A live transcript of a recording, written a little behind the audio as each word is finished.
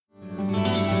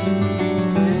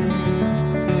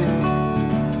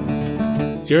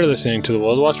You're listening to the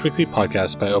World Watch Weekly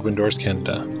podcast by Open Doors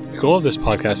Canada. The goal of this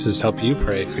podcast is to help you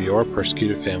pray for your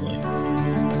persecuted family.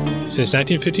 Since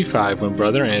 1955, when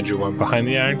Brother Andrew went behind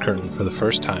the Iron Curtain for the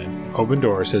first time, Open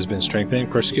Doors has been strengthening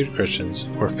persecuted Christians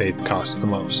where faith costs the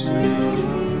most.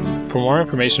 For more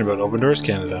information about Open Doors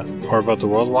Canada or about the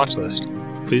World Watch List,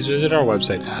 please visit our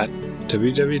website at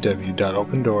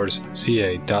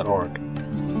www.opendoorsca.org.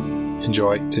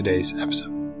 Enjoy today's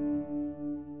episode.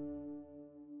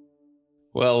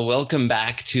 Well, welcome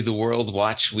back to the World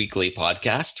Watch Weekly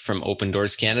podcast from Open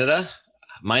Doors Canada.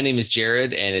 My name is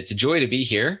Jared, and it's a joy to be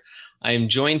here. I am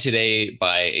joined today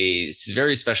by a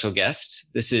very special guest.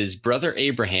 This is Brother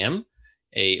Abraham,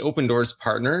 a Open Doors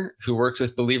partner who works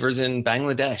with believers in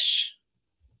Bangladesh.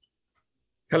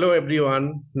 Hello,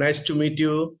 everyone. Nice to meet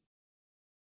you.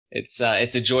 It's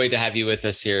a joy to have you with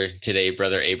us here today,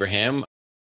 Brother Abraham.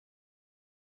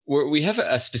 We have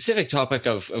a specific topic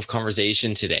of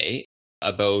conversation today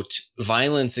about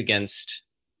violence against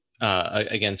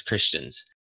Christians.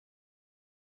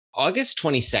 August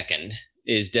 22nd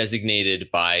is designated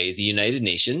by the United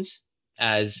Nations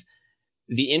as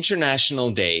the International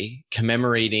Day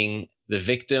commemorating the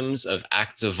victims of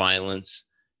acts of violence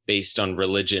based on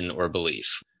religion or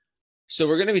belief. So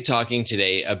we're going to be talking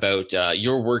today about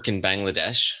your work in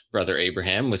Bangladesh, Brother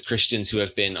Abraham, with Christians who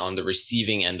have been on the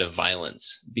receiving end of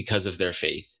violence because of their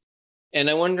faith. And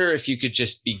I wonder if you could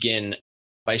just begin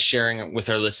by sharing with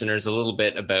our listeners a little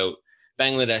bit about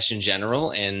Bangladesh in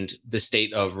general and the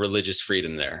state of religious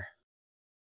freedom there.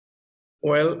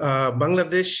 Well,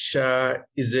 Bangladesh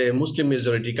is a Muslim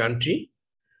majority country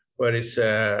where it's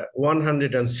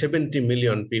 170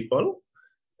 million people,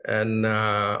 and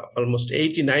almost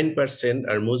 89%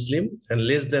 are Muslim and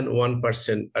less than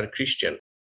 1% are Christian.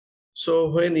 So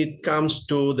when it comes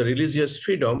to the religious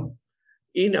freedom,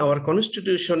 in our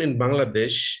constitution in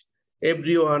Bangladesh,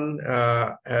 everyone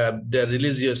have their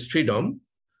religious freedom,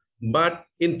 but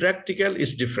in practical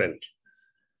it's different.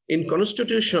 In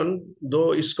constitution,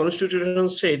 though its constitution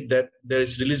said that there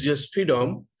is religious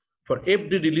freedom for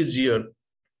every religion,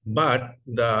 but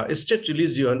the state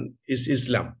religion is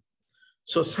Islam.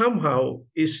 So somehow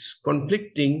it's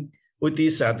conflicting with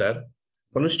each other.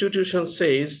 Constitution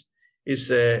says it's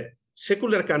a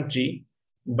secular country,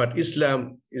 but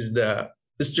Islam is the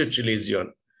state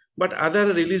religion. But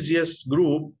other religious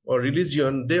group or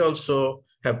religion, they also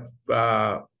have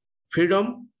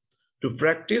freedom to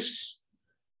practice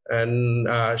and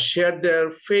share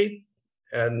their faith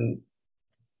and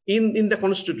in the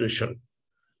constitution.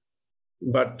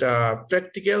 But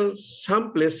practical,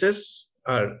 some places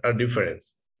are different.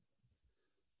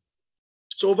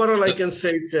 So overall, I can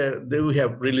say that we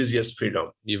have religious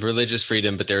freedom. You have religious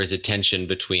freedom, but there is a tension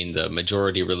between the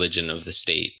majority religion of the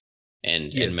state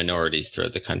and minorities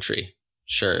throughout the country.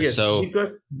 Sure. Yes, so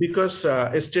because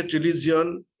state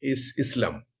religion is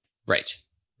Islam. Right.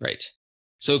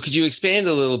 So could you expand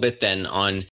a little bit then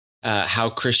on how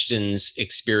Christians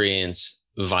experience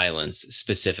violence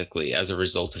specifically as a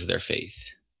result of their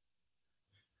faith?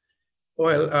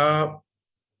 Well,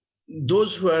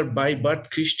 those who are by birth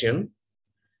Christian,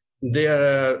 they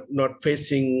are not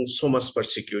facing so much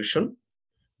persecution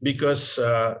because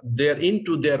they are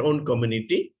into their own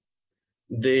community.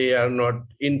 They are not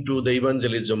into the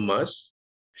evangelism much.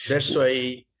 That's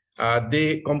why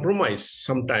they compromise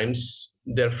sometimes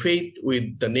their faith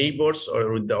with the neighbors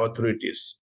or with the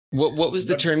authorities. What was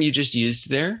the term you just used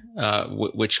there?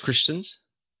 Which Christians?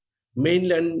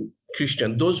 Mainland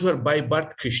Christian, those who are by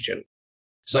birth Christian.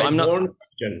 So I'm not born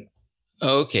Christian.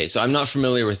 Okay, so I'm not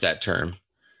familiar with that term.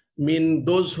 Mean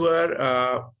those who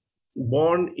are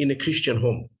born in a Christian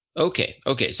home. Okay.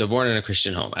 So born in a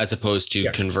Christian home as opposed to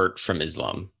convert from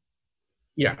Islam.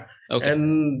 Yeah. Okay.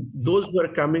 And those who are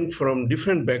coming from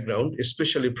different background,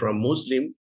 especially from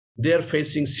Muslim, they are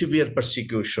facing severe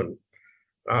persecution,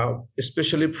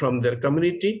 especially from their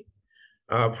community,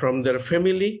 from their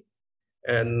family,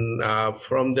 and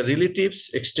from the relatives,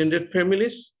 extended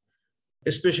families,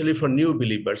 especially for new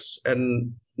believers.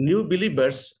 And new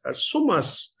believers are so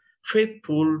much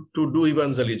faithful to do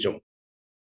evangelism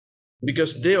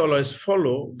because they always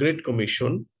follow Great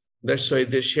Commission. That's why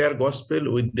they share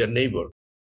gospel with their neighbor.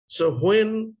 So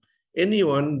when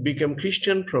anyone become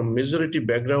Christian from majority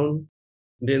background,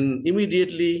 then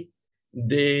immediately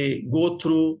they go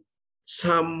through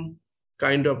some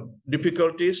kind of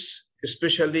difficulties,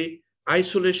 especially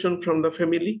isolation from the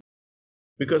family.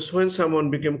 Because when someone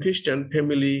became Christian,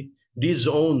 family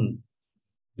disown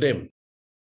them.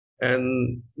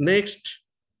 And next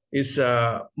is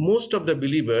most of the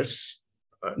believers,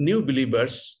 new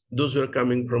believers, those who are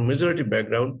coming from majority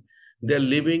background, they're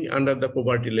living under the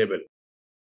poverty level.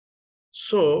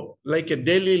 So, like a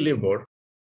daily labor.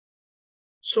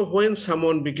 So when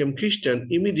someone became Christian,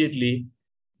 immediately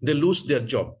they lose their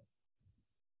job.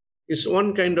 It's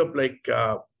one kind of like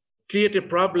create a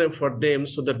problem for them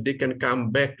so that they can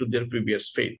come back to their previous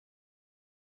faith.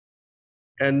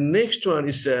 And next one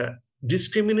is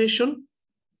discrimination,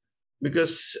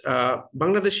 because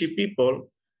Bangladeshi people,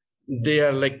 they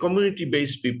are like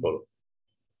community-based people.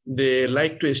 They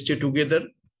like to stay together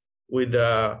with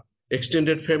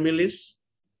extended families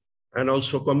and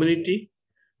also community.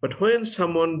 But when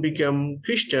someone become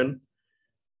Christian,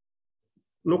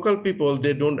 local people,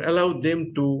 they don't allow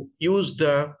them to use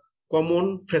the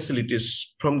common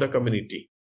facilities from the community.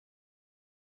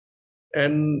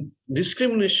 And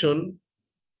discrimination,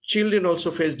 children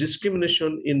also face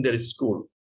discrimination in their school.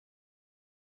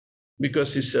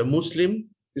 Because it's a Muslim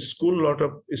school, a lot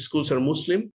of schools are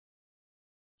Muslim.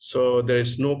 So there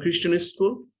is no Christian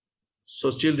school. So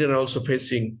children are also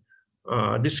facing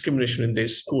discrimination in their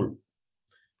school.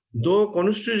 Though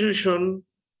Constitution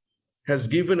has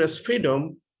given us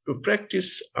freedom to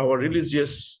practice our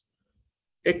religious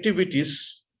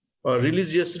activities or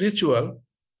religious ritual,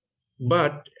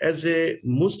 but as a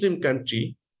Muslim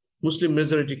country, Muslim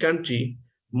majority country,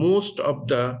 most of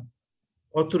the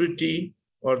authority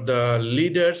or the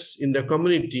leaders in the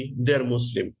community, they're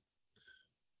Muslim.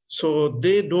 So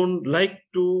they don't like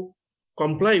to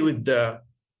comply with the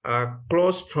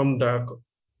clause from the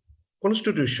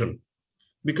Constitution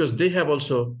because they have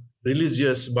also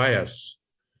religious bias.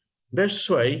 That's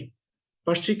why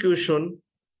persecution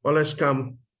always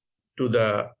comes to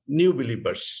the new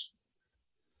believers.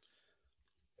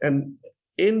 And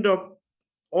end of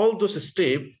all those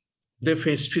steps, they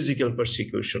face physical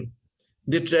persecution.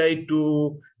 They try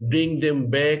to bring them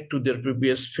back to their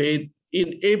previous faith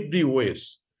in every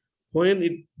ways. When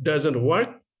it doesn't work,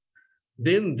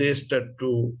 then they start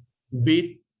to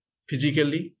beat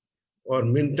physically or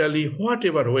mentally,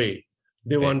 whatever way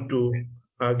they want to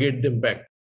get them back.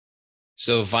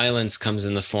 So violence comes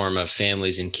in the form of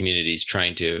families and communities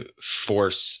trying to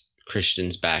force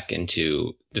Christians back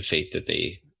into the faith that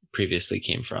they previously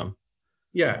came from.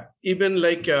 Yeah, even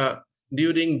like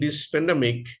during this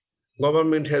pandemic,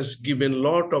 government has given a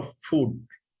lot of food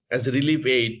as relief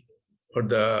aid for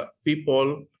the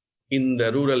people in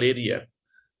the rural area.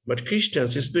 But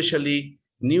Christians, especially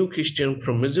new Christians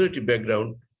from majority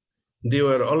background, they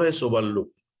were always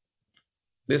overlooked.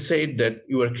 They said that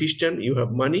you are Christian, you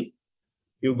have money,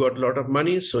 you got a lot of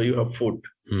money, so you have food.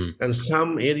 And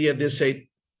some area they said,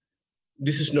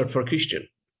 this is not for Christian.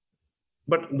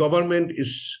 But government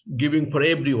is giving for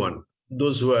everyone,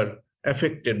 those who are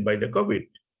affected by the COVID.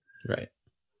 Right.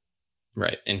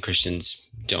 Right. And Christians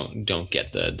don't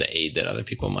get the aid that other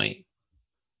people might.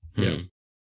 Yeah.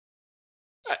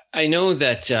 I know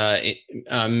that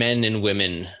men and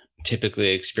women typically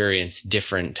experience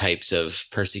different types of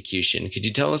persecution. Could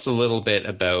you tell us a little bit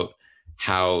about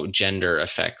how gender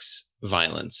affects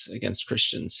violence against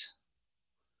Christians?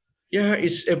 Yeah,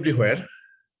 it's everywhere.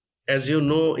 As you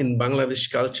know, in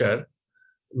Bangladesh culture,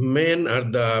 men are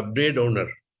the bread owner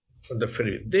of the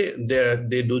family.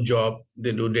 They do job,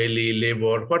 they do daily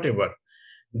labor, whatever.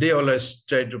 They always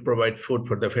try to provide food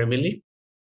for the family.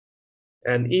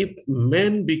 And if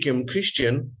men become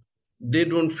Christian, they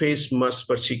don't face much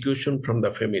persecution from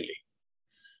the family.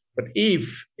 But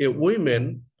if a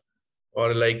woman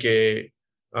or like a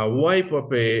wife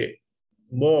of a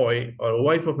boy or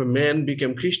wife of a man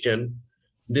become Christian,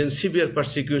 then severe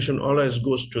persecution always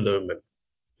goes to the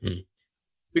women.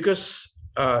 Because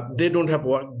they don't have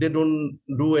work, they don't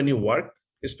do any work,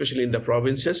 especially in the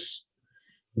provinces.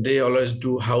 They always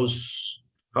do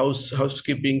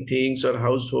housekeeping things or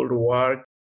household work,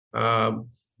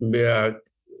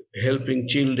 helping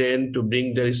children to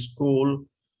bring their school.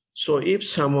 So if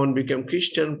someone become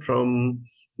Christian from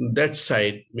that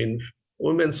side, means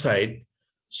women's side,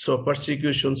 so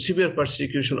persecution, severe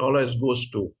persecution always goes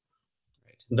to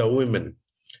the women.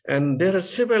 And there are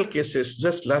several cases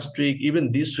just last week,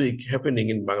 even this week, happening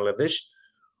in Bangladesh.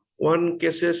 One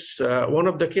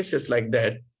of the cases like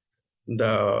that,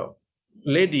 the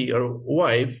lady or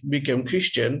wife became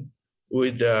Christian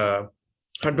with her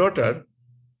daughter.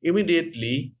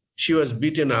 Immediately, she was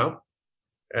beaten up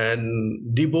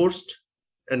and divorced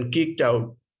and kicked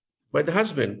out by the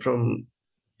husband from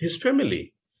his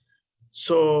family.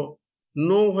 So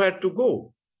nowhere to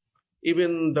go.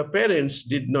 Even the parents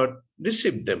did not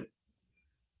receive them.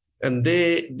 And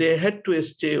they had to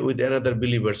stay with another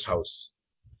believer's house.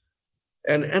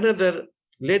 And another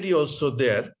lady also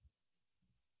there,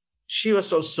 she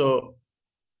was also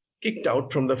kicked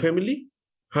out from the family.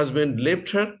 Husband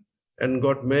left her and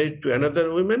got married to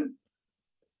another woman.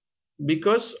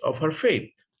 because of her faith.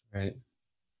 Right.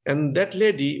 And that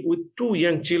lady with 2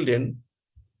 young children,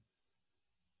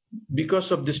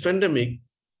 because of this pandemic,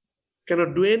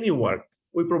 cannot do any work.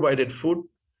 We provided food.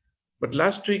 But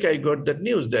last week I got that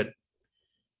news that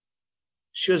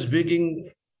she was begging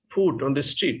food on the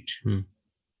street. Can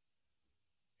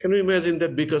you imagine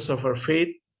that because of her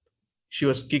faith, she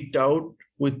was kicked out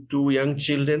with 2 young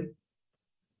children?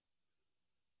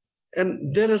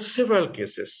 And there are several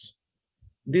cases.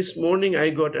 This morning I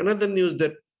got another news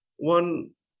that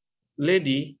one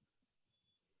lady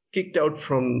kicked out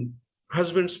from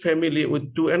husband's family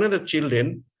with 2 another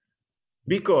children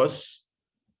because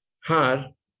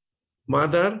her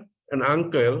mother and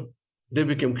uncle, they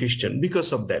became Christian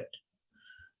because of that.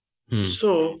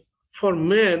 So for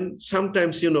men,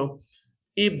 sometimes,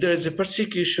 if there is a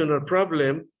persecution or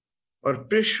problem or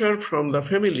pressure from the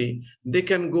family, they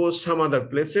can go some other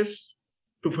places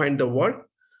to find the work,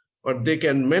 or they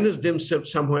can manage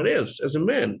themselves somewhere else as a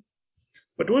man.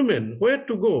 But women, where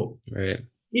to go? Right.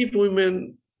 If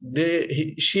women,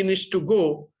 she needs to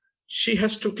go, she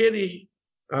has to carry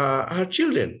her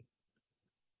children,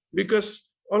 because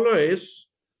always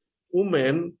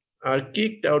women are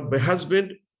kicked out by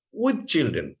husband with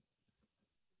children.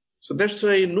 So that's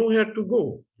why nowhere to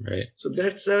go. Right. So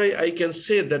that's why I can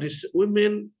say that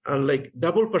women are like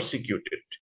double persecuted.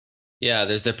 Yeah,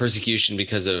 there's the persecution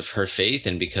because of her faith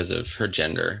and because of her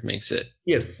gender. Makes it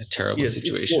a terrible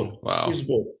situation. It's both. Wow. It's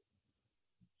both.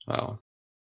 Wow.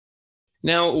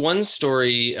 Now, one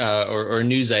story or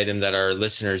news item that our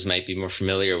listeners might be more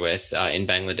familiar with in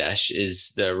Bangladesh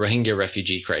is the Rohingya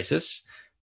refugee crisis.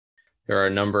 There are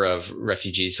a number of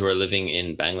refugees who are living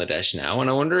in Bangladesh now, and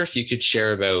I wonder if you could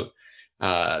share about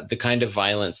the kind of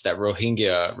violence that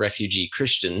Rohingya refugee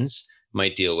Christians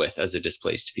might deal with as a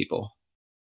displaced people.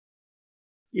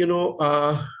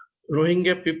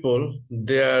 Rohingya people,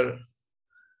 they are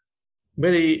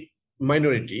very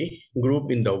minority group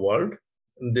in the world.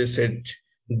 They said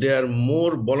they are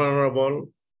more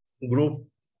vulnerable group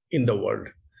in the world.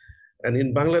 And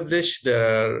in Bangladesh, there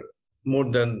are more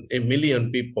than 1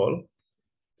 million people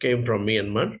came from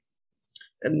Myanmar.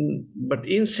 But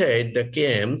inside the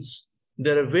camps,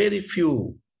 there are very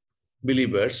few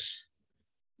believers.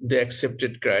 They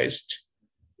accepted Christ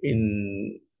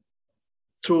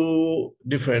through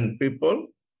different people,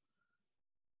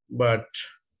 but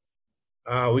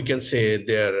we can say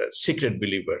they are a secret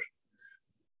believer.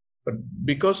 But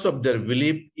because of their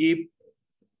belief, if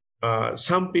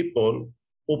some people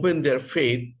open their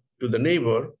faith to the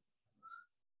neighbor,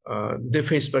 they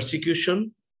face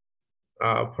persecution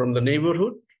from the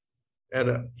neighborhood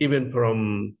and even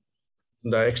from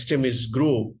the extremist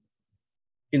group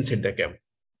inside the camp.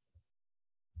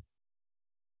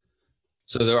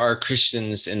 So there are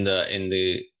Christians in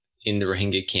the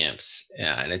Rohingya camps,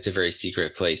 and it's a very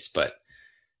secret place. But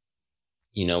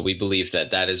we believe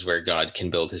that is where God can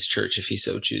build His church if He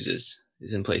so chooses.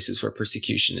 Is in places where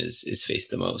persecution is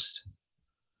faced the most.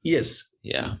 Yes.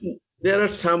 Yeah. There are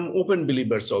some open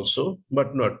believers also,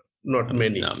 but not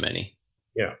many. Not many.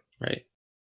 Yeah. Right.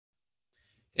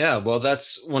 Yeah. Well,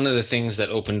 that's one of the things that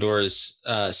Open Doors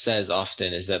says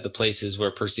often, is that the places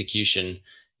where persecution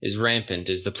is rampant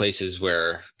is the places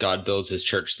where God builds His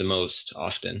church the most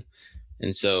often.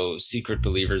 And so secret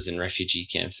believers in refugee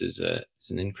camps is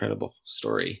an incredible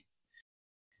story.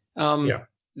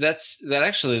 That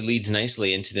actually leads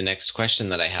nicely into the next question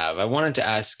that I have. I wanted to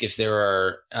ask if there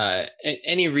are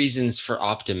any reasons for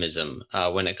optimism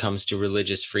when it comes to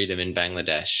religious freedom in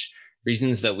Bangladesh,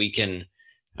 reasons that we can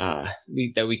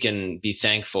be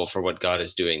thankful for what God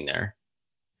is doing there.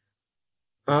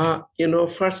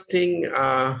 First thing,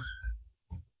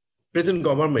 present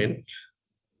government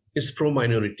is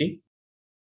pro-minority.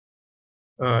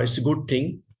 It's a good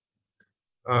thing.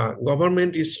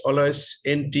 Government is always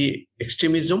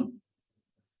anti-extremism.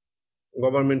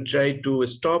 Government try to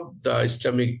stop the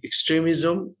Islamic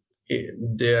extremism.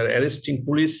 They are arresting.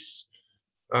 Police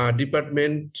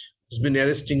department has been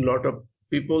arresting a lot of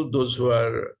people, those who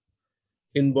are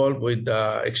involved with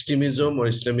extremism or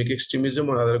Islamic extremism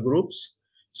or other groups.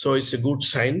 So it's a good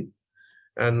sign.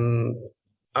 And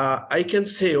I can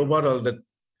say overall that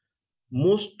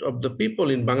most of the people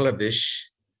in Bangladesh,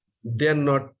 they are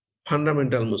not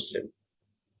fundamental Muslim.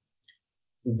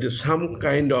 There's some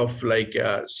kind of like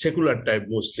a secular type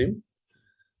Muslim.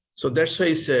 So that's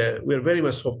why we are very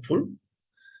much hopeful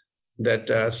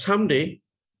that someday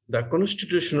the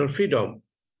constitutional freedom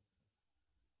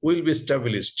will be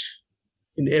established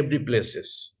in every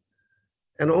places.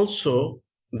 And also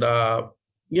the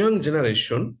young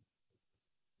generation,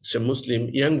 it's a Muslim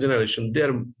young generation, they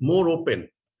are more open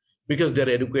because they are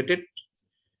educated,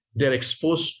 they're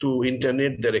exposed to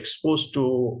internet, they're exposed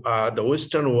to the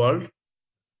Western world.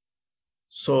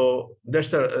 So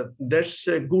that's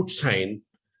a good sign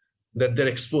that they're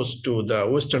exposed to the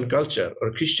Western culture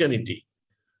or Christianity.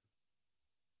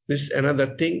 This is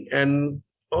another thing. And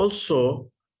also,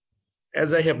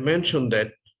 as I have mentioned,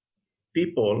 that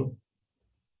people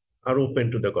are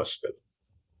open to the gospel.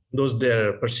 Those there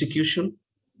are persecution,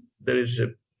 there is a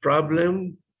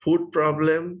problem, food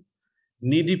problem,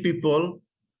 needy people,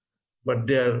 but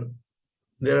there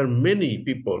are many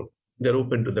people that are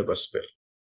open to the gospel.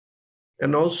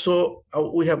 And also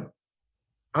we have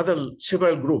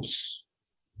several groups.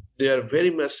 They are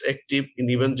very much active in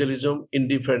evangelism in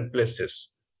different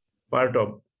places, part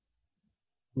of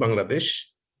Bangladesh,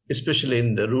 especially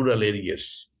in the rural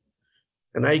areas.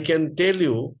 And I can tell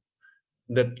you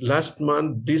that last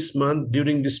month, this month,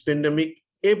 during this pandemic,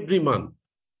 every month,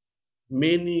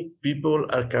 many people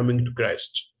are coming to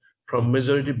Christ from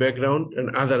majority background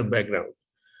and other background.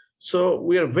 So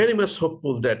we are very much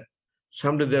hopeful that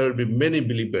someday there will be many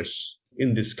believers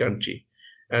in this country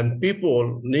and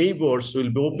people, neighbors will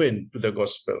be open to the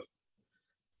gospel.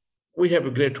 We have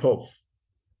a great hope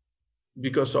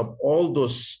because of all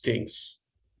those things,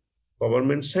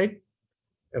 government side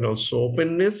and also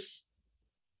openness.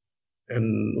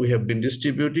 And we have been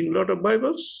distributing a lot of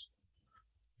Bibles.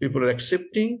 People are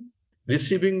accepting,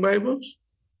 receiving Bibles.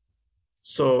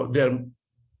 So they are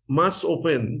much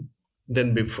open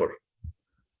than before.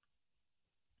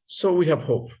 So we have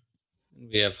hope.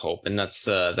 We have hope, and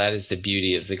that is the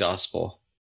beauty of the gospel.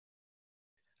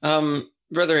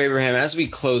 Brother Abraham, as we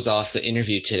close off the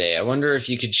interview today, I wonder if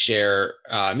you could share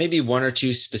maybe one or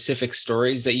two specific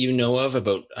stories that you know of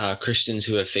about Christians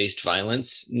who have faced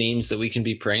violence, names that we can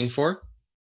be praying for.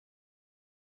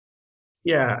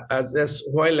 Yeah, as a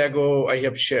while ago, I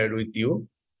have shared with you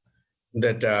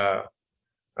that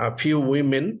a few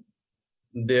women,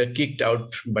 they're kicked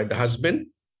out by the husband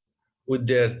with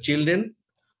their children.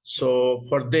 So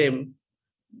for them,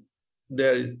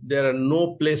 there are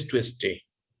no place to stay.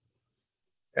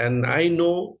 And I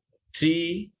know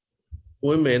 3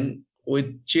 women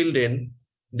with children,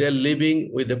 they're living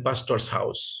with the pastor's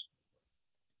house.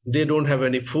 They don't have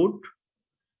any food.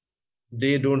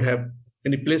 They don't have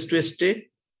any place to stay.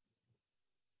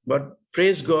 But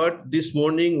praise God, this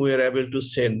morning we are able to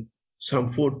send some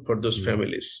food for those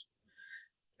families.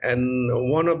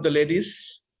 And one of the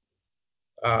ladies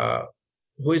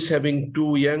who is having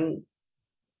 2 young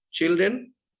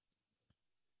children,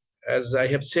 as I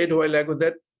have said a while ago,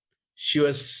 that she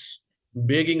was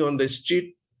begging on the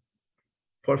street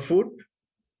for food.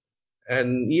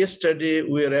 And yesterday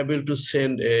we were able to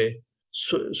send a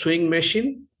sewing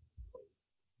machine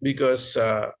because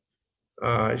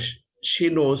she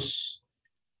knows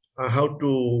how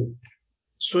to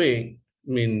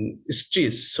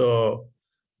stitch. So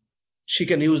she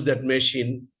can use that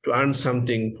machine to earn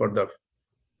something for the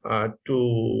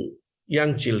to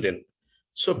young children.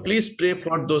 So please pray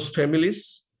for those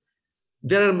families.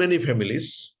 There are many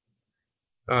families.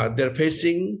 They're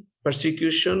facing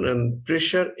persecution and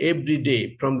pressure every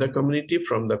day from the community,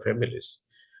 from the families.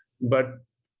 But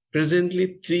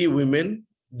presently, 3 women,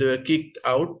 they were kicked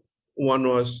out. One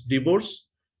was divorced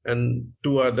and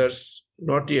 2 others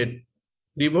not yet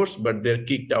divorced, but they're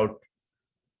kicked out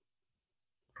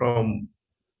from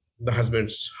the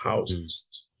husband's house.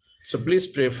 So please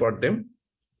pray for them.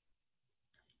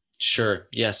 Sure.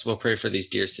 Yes, we'll pray for these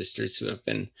dear sisters who have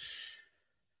been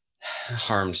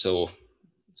harmed so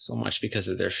much because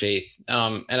of their faith.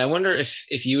 And I wonder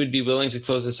if you would be willing to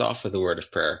close us off with a word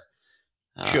of prayer.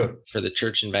 Sure. For the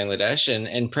church in Bangladesh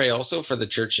and pray also for the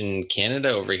church in Canada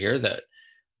over here, that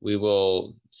we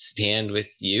will stand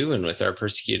with you and with our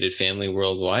persecuted family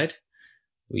worldwide.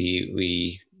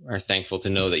 We are thankful to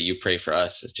know that you pray for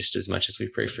us just as much as we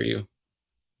pray for you.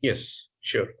 Yes,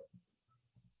 sure.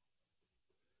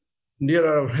 Dear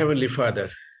our Heavenly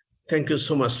Father, thank you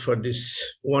so much for this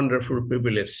wonderful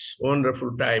privilege,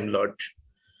 wonderful time, Lord,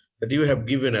 that you have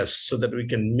given us so that we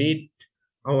can meet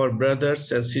our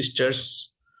brothers and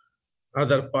sisters,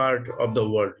 other part of the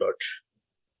world, Lord.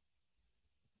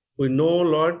 We know,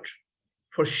 Lord,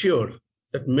 for sure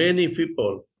that many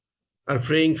people are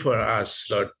praying for us,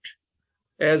 Lord.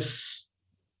 As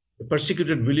a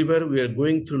persecuted believer, we are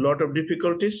going through a lot of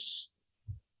difficulties.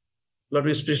 Lord,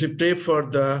 we especially pray for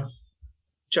the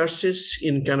churches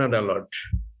in Canada, Lord,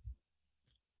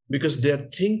 because they are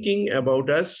thinking about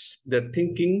us, they're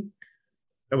thinking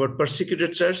about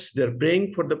persecuted church, they're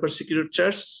praying for the persecuted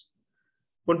church.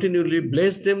 Continually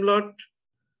bless them, Lord,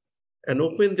 and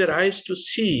open their eyes to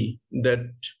see that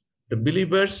the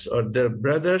believers or their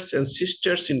brothers and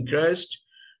sisters in Christ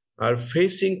are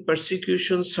facing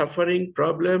persecution, suffering,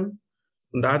 problem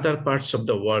in the other parts of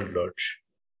the world, Lord.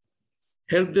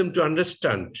 Help them to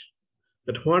understand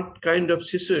that what kind of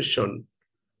situation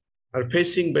are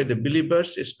facing by the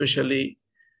believers, especially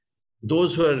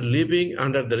those who are living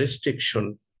under the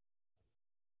restriction.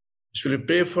 So we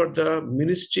pray for the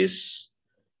ministries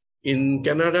in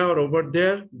Canada or over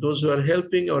there, those who are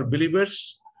helping our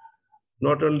believers,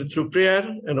 not only through prayer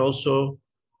and also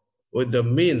with the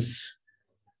means,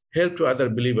 help to other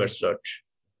believers, Lord.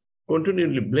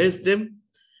 Continually bless them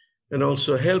and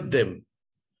also help them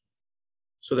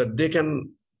so that they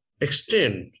can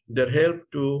extend their help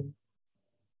to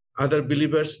other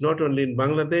believers, not only in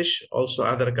Bangladesh, also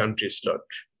other countries, Lord.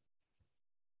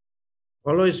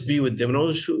 Always be with them. And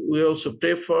also, we also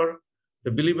pray for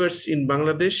the believers in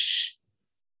Bangladesh,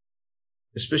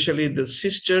 especially the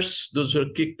sisters, those who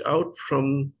are kicked out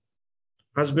from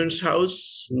husband's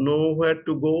house, nowhere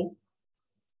to go.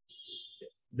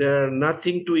 There are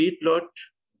nothing to eat, Lord.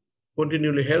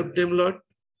 Continually help them, Lord,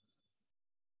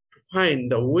 to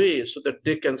find the way so that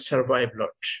they can survive,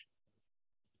 Lord.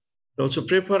 Also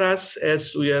pray for us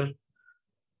as we are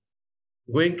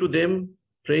going to them,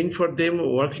 praying for them,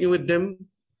 working with them,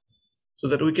 so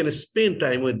that we can spend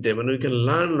time with them and we can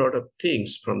learn a lot of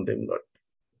things from them, Lord.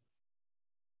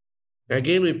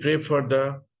 Again, we pray for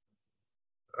the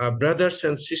brothers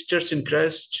and sisters in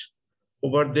Christ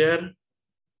over there.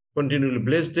 Continually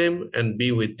bless them and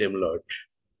be with them, Lord.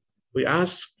 We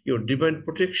ask your divine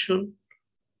protection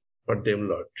for them,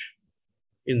 Lord.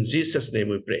 In Jesus' name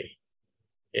we pray.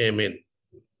 Amen.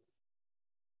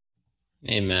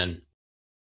 Amen.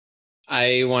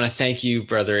 I want to thank you,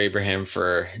 Brother Abraham,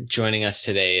 for joining us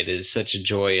today. It is such a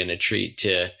joy and a treat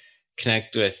to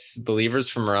connect with believers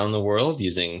from around the world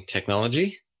using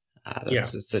technology.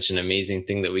 That's such an amazing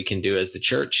thing that we can do as the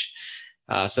church.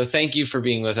 So thank you for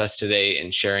being with us today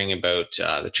and sharing about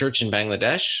the church in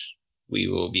Bangladesh. We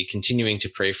will be continuing to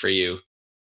pray for you.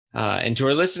 And to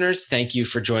our listeners, thank you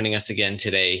for joining us again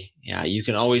today. You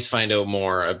can always find out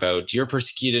more about your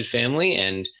persecuted family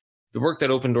and the work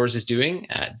that Open Doors is doing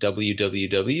at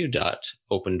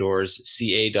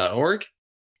www.opendoorsca.org.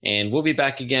 And we'll be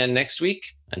back again next week.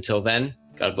 Until then,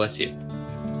 God bless you.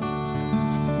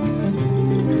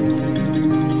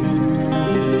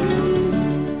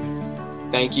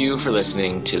 Thank you for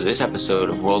listening to this episode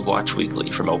of World Watch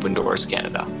Weekly from Open Doors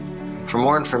Canada. For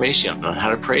more information on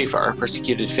how to pray for our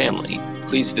persecuted family,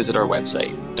 please visit our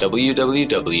website,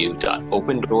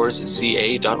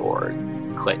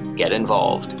 www.opendoorsca.org. Click Get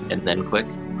Involved, and then click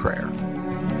Prayer.